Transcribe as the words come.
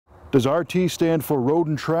Does RT stand for road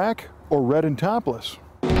and track or red and topless?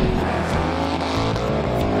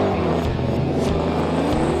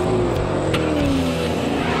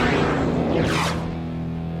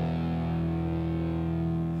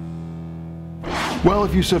 Well,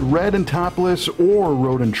 if you said red and topless or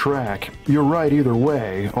road and track, you're right either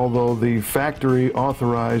way, although the factory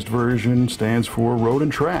authorized version stands for road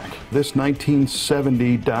and track. This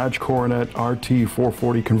 1970 Dodge Coronet RT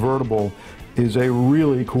 440 convertible is a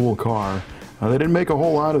really cool car. They didn't make a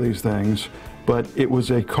whole lot of these things, but it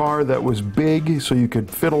was a car that was big so you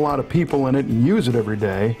could fit a lot of people in it and use it every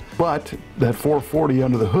day, but that 440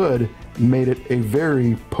 under the hood made it a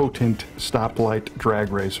very potent stoplight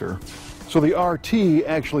drag racer. So the RT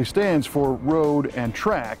actually stands for road and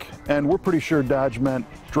track, and we're pretty sure Dodge meant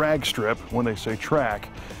drag strip when they say track.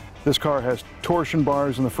 This car has torsion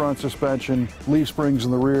bars in the front suspension, leaf springs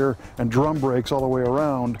in the rear, and drum brakes all the way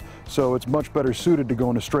around, so it's much better suited to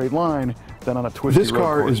go in a straight line than on a twisty road course. This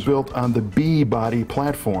car is built on the B body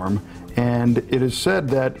platform, and it is said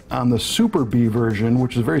that on the Super B version,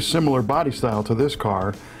 which is a very similar body style to this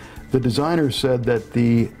car, the designer said that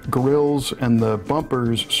the grills and the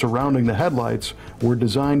bumpers surrounding the headlights were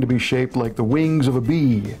designed to be shaped like the wings of a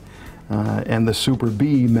bee, and the Super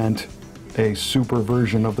B meant a super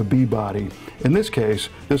version of the B body. In this case,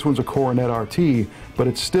 this one's a Coronet RT, but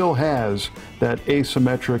it still has that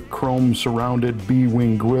asymmetric chrome surrounded B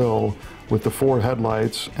wing grille with the 4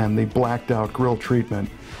 headlights and the blacked out grille treatment.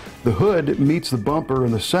 The hood meets the bumper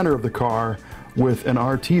in the center of the car with an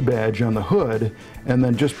RT badge on the hood, and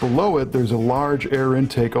then just below it there's a large air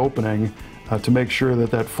intake opening to make sure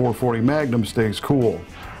that that 440 Magnum stays cool.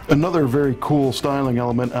 Another very cool styling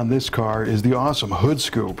element on this car is the awesome hood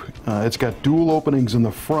scoop. It's got dual openings in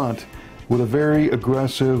the front with a very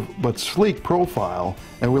aggressive but sleek profile,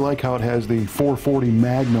 and we like how it has the 440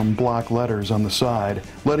 Magnum block letters on the side,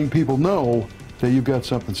 letting people know that you've got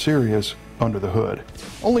something serious under the hood.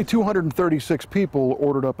 Only 236 people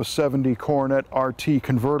ordered up a 70 Coronet RT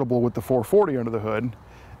convertible with the 440 under the hood,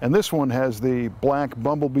 and this one has the black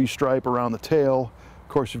bumblebee stripe around the tail. Of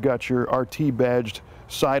course, you've got your RT badged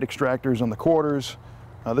side extractors on the quarters.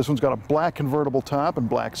 This one's got a black convertible top and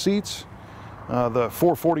black seats. The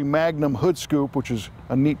 440 Magnum hood scoop, which is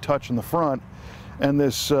a neat touch in the front, and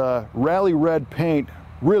this rally red paint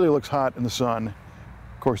really looks hot in the sun.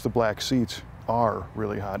 Of course, the black seats are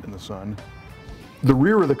really hot in the sun. The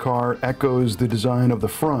rear of the car echoes the design of the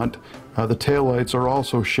front. The taillights are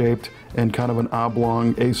also shaped in kind of an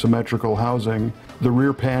oblong asymmetrical housing. The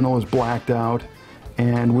rear panel is blacked out,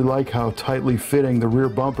 and we like how tightly fitting the rear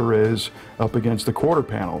bumper is up against the quarter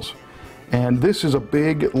panels. And this is a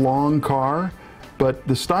big, long car, but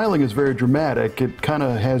the styling is very dramatic. It kind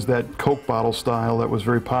of has that Coke bottle style that was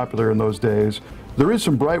very popular in those days. There is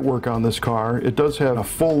some bright work on this car. It does have a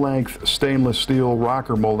full-length stainless steel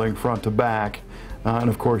rocker molding front to back, and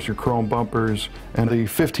of course your chrome bumpers and the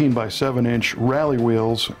 15 by 7 inch rally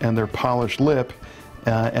wheels and their polished lip,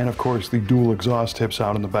 and of course the dual exhaust tips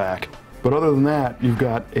out in the back. But other than that, you've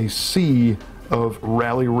got a sea of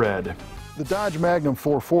rally red. The Dodge Magnum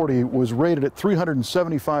 440 was rated at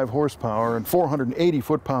 375 horsepower and 480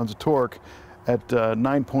 foot-pounds of torque at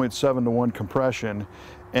 9.7 to 1 compression.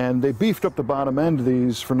 And they beefed up the bottom end of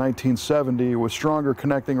these for 1970 with stronger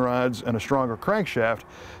connecting rods and a stronger crankshaft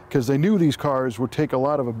because they knew these cars would take a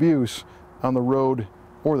lot of abuse on the road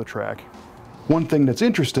or the track. One thing that's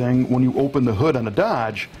interesting when you open the hood on a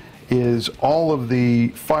Dodge is all of the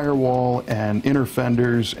firewall and inner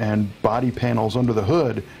fenders and body panels under the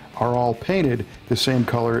hood are all painted the same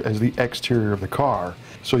color as the exterior of the car.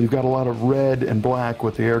 So you've got a lot of red and black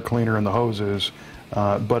with the air cleaner and the hoses,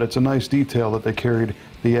 but it's a nice detail that they carried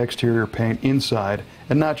the exterior paint inside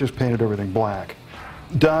and not just painted everything black.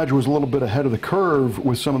 Dodge was a little bit ahead of the curve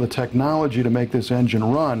with some of the technology to make this engine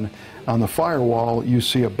run. On the firewall, you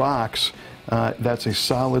see a box that's a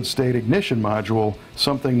solid state ignition module,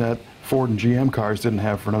 something that Ford and GM cars didn't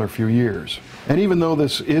have for another few years. And even though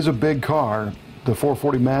this is a big car, the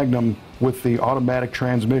 440 Magnum with the automatic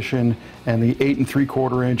transmission and the 8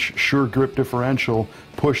 3/4 inch sure grip differential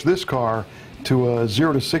pushed this car to a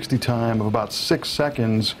 0 to 60 time of about 6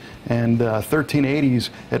 seconds and 1380s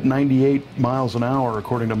at 98 miles an hour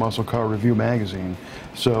according to Muscle Car Review magazine.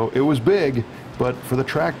 So it was big, but for the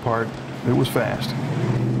track part, it was fast.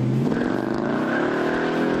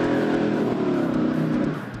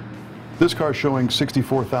 This car's showing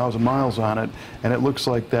 64,000 miles on it, and it looks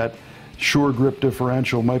like that sure grip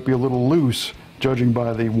differential might be a little loose, judging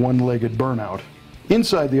by the one-legged burnout.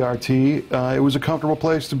 Inside the RT, it was a comfortable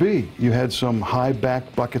place to be. You had some high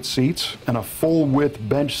back bucket seats and a full width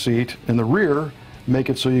bench seat in the rear,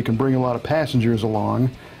 make it so you can bring a lot of passengers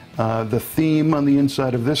along. The theme on the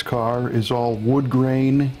inside of this car is all wood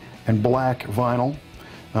grain and black vinyl.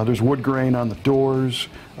 There's wood grain on the doors,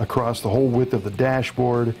 across the whole width of the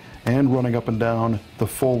dashboard, and running up and down the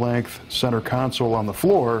full-length center console on the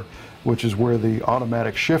floor, which is where the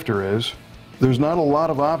automatic shifter is. There's not a lot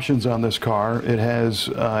of options on this car. It has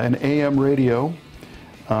an AM radio,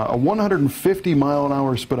 a 150 mile an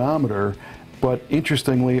hour speedometer, but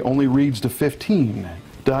interestingly only reads to 15.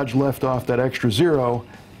 Dodge left off that extra zero.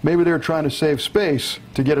 Maybe they're trying to save space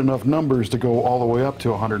to get enough numbers to go all the way up to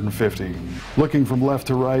 150. Looking from left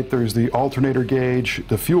to right, there's the alternator gauge,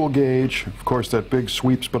 the fuel gauge, of course that big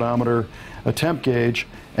sweep speedometer, a temp gauge,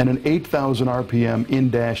 and an 8,000 RPM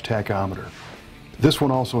in-dash tachometer. This one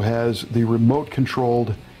also has the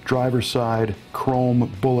remote-controlled driver's side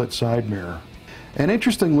chrome bullet side mirror. And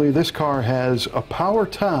interestingly, this car has a power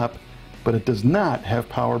top, but it does not have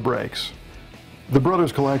power brakes. The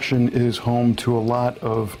Brothers Collection is home to a lot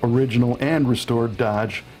of original and restored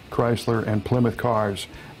Dodge, Chrysler, and Plymouth cars.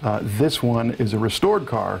 This one is a restored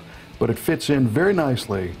car, but it fits in very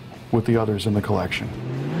nicely with the others in the collection.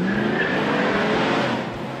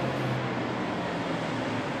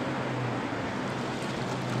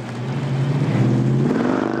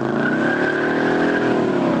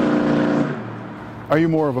 Are you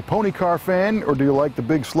more of a pony car fan, or do you like the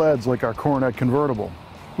big sleds like our Coronet Convertible?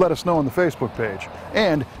 Let us know on the Facebook page.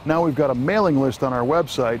 And now we've got a mailing list on our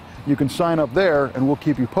website. You can sign up there and we'll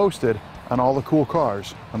keep you posted on all the cool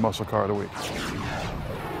cars on Muscle Car of the Week.